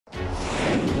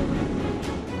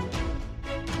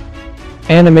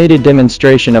Animated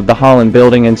demonstration of the Holon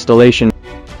building installation.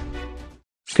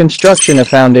 Construction of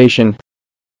foundation.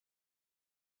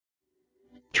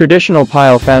 Traditional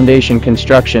pile foundation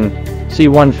construction.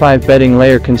 C15 bedding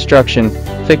layer construction,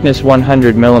 thickness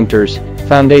 100 mm.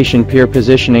 Foundation pier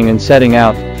positioning and setting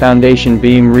out, foundation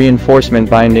beam reinforcement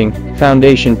binding,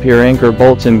 foundation pier anchor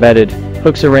bolts embedded,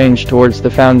 hooks arranged towards the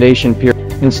foundation pier.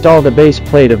 Install the base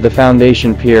plate of the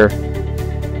foundation pier.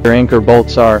 Anchor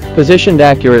bolts are positioned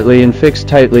accurately and fixed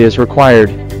tightly as required.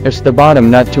 Adjust the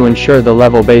bottom nut to ensure the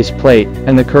level base plate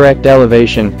and the correct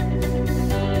elevation.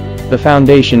 The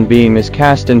foundation beam is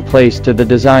cast in place to the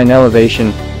design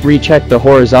elevation. Recheck the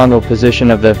horizontal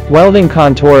position of the welding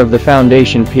contour of the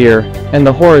foundation pier and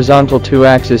the horizontal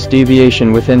 2-axis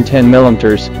deviation within 10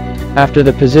 mm. After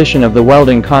the position of the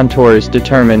welding contour is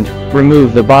determined,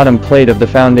 remove the bottom plate of the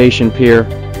foundation pier.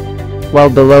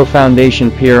 Weld the low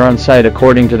foundation pier on site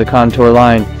according to the contour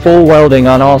line. Full welding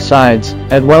on all sides.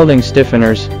 Add welding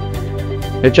stiffeners.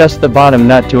 Adjust the bottom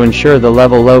nut to ensure the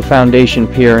level low foundation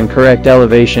pier and correct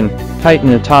elevation. Tighten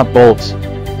the top bolts.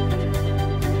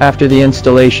 After the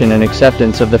installation and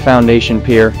acceptance of the foundation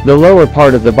pier, the lower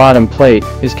part of the bottom plate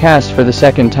is cast for the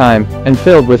second time and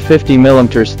filled with 50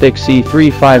 mm thick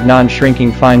C35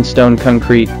 non-shrinking fine stone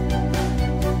concrete.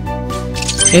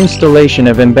 Installation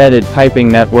of embedded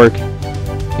piping network.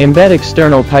 Embed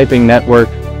external piping network.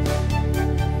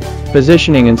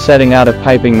 Positioning and setting out of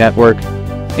piping network.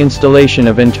 Installation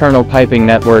of internal piping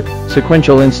network.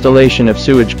 Sequential installation of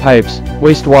sewage pipes,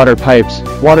 wastewater pipes,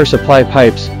 water supply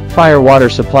pipes, fire water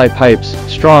supply pipes,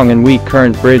 strong and weak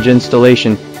current bridge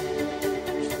installation.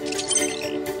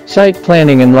 Site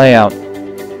planning and layout.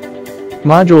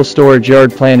 Module storage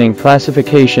yard planning,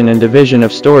 classification and division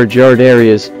of storage yard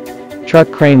areas.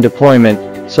 Truck crane deployment.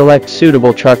 Select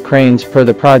suitable truck cranes per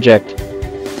the project.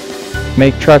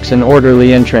 Make trucks an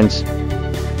orderly entrance.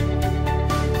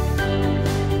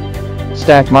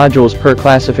 Stack modules per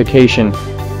classification.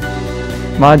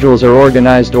 Modules are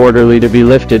organized orderly to be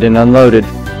lifted and unloaded.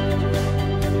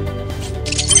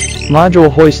 Module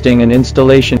hoisting and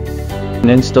installation.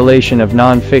 Installation of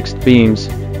non-fixed beams.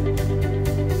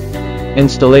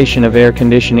 Installation of air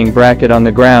conditioning bracket on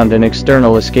the ground and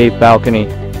external escape balcony.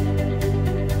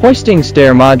 Hoisting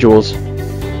stair modules.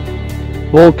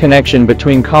 Bolt connection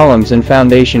between columns and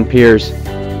foundation piers.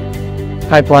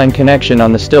 Pipeline connection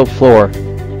on the stilt floor.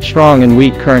 Strong and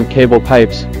weak current cable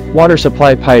pipes, water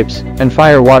supply pipes, and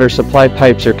fire water supply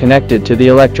pipes are connected to the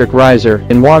electric riser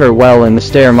and water well in the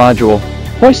stair module.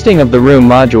 Hoisting of the room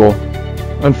module.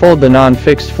 Unfold the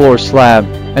non-fixed floor slab,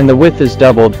 and the width is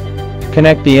doubled.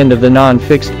 Connect the end of the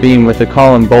non-fixed beam with the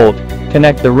column bolt.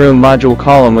 Connect the room module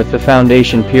column with the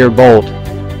foundation pier bolt.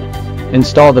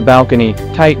 Install the balcony.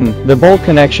 Tighten the bolt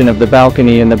connection of the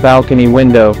balcony and the balcony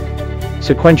window.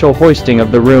 Sequential hoisting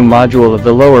of the room module of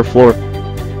the lower floor.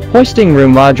 Hoisting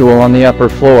room module on the upper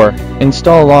floor.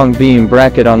 Install long beam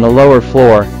bracket on the lower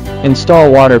floor.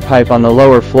 Install water pipe on the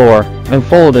lower floor.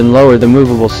 Unfold and lower the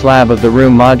movable slab of the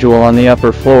room module on the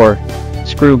upper floor.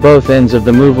 Screw both ends of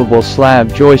the movable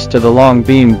slab joist to the long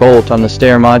beam bolt on the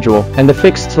stair module and the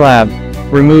fixed slab.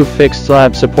 Remove fixed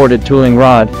slab supported tooling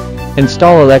rod.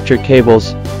 Install electric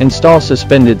cables. Install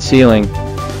suspended ceiling.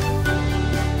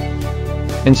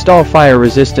 Install fire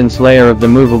resistance layer of the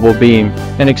movable beam,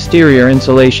 and exterior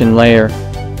insulation layer.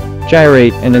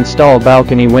 Gyrate and install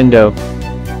balcony window.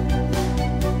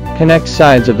 Connect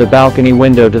sides of the balcony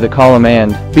window to the column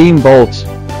and beam bolts.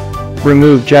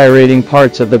 Remove gyrating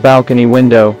parts of the balcony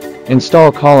window.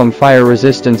 Install column fire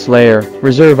resistance layer.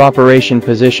 Reserve operation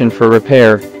position for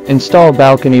repair. Install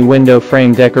balcony window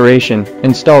frame decoration.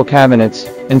 Install cabinets.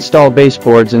 Install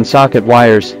baseboards and socket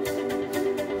wires.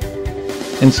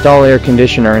 Install air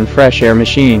conditioner and fresh air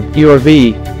machine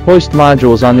 (URV). Hoist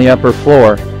modules on the upper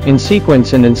floor in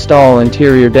sequence and install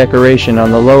interior decoration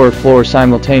on the lower floor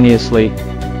simultaneously.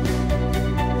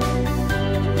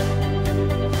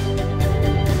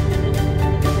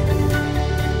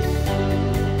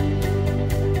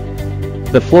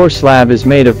 The floor slab is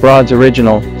made of Broad's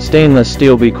original stainless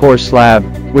steel B-core slab,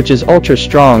 which is ultra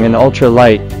strong and ultra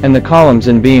light, and the columns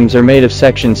and beams are made of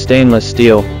section stainless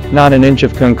steel. Not an inch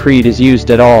of concrete is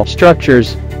used at all.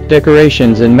 Structures,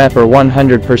 decorations and MEP are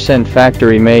 100%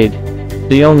 factory made.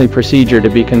 The only procedure to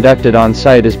be conducted on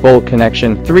site is bolt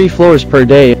connection. 3 floors per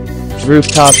day.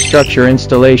 Rooftop structure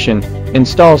installation.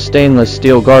 Install stainless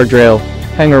steel guardrail,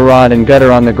 hanger rod and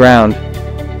gutter on the ground.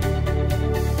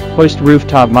 Hoist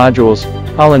rooftop modules.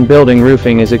 Holon building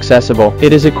roofing is accessible.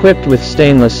 It is equipped with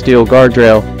stainless steel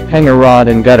guardrail, hanger rod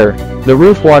and gutter. The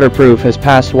roof waterproof has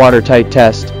passed watertight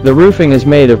test. The roofing is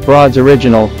made of Broad's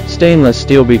original, stainless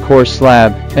steel B-course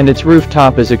slab, and its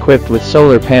rooftop is equipped with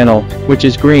solar panel, which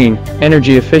is green,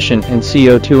 energy efficient and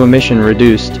CO2 emission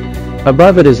reduced.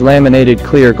 Above it is laminated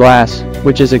clear glass,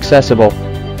 which is accessible.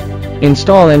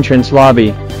 Install entrance lobby.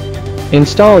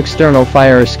 Install external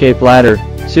fire escape ladder,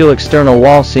 seal external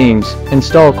wall seams,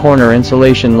 install corner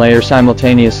insulation layer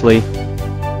simultaneously.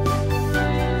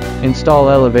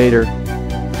 Install elevator.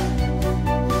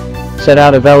 Set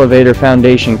out of elevator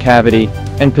foundation cavity,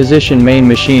 and position main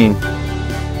machine.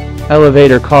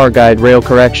 Elevator car guide rail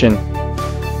correction.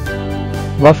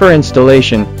 Buffer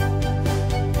installation.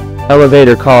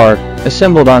 Elevator car,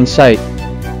 assembled on site.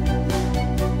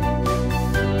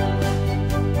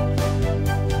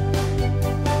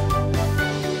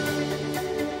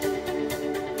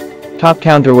 Top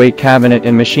counterweight cabinet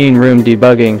and machine room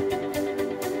debugging.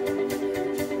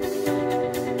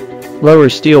 Lower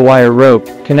steel wire rope,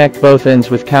 connect both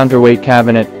ends with counterweight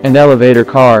cabinet and elevator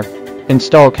car.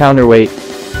 Install counterweight.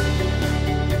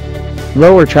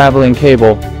 Lower traveling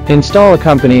cable. Install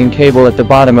accompanying cable at the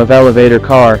bottom of elevator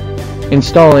car.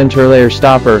 Install interlayer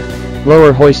stopper.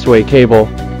 Lower hoistway cable.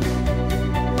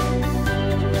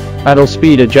 Idle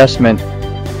speed adjustment.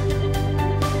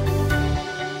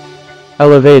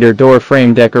 Elevator door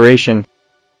frame decoration.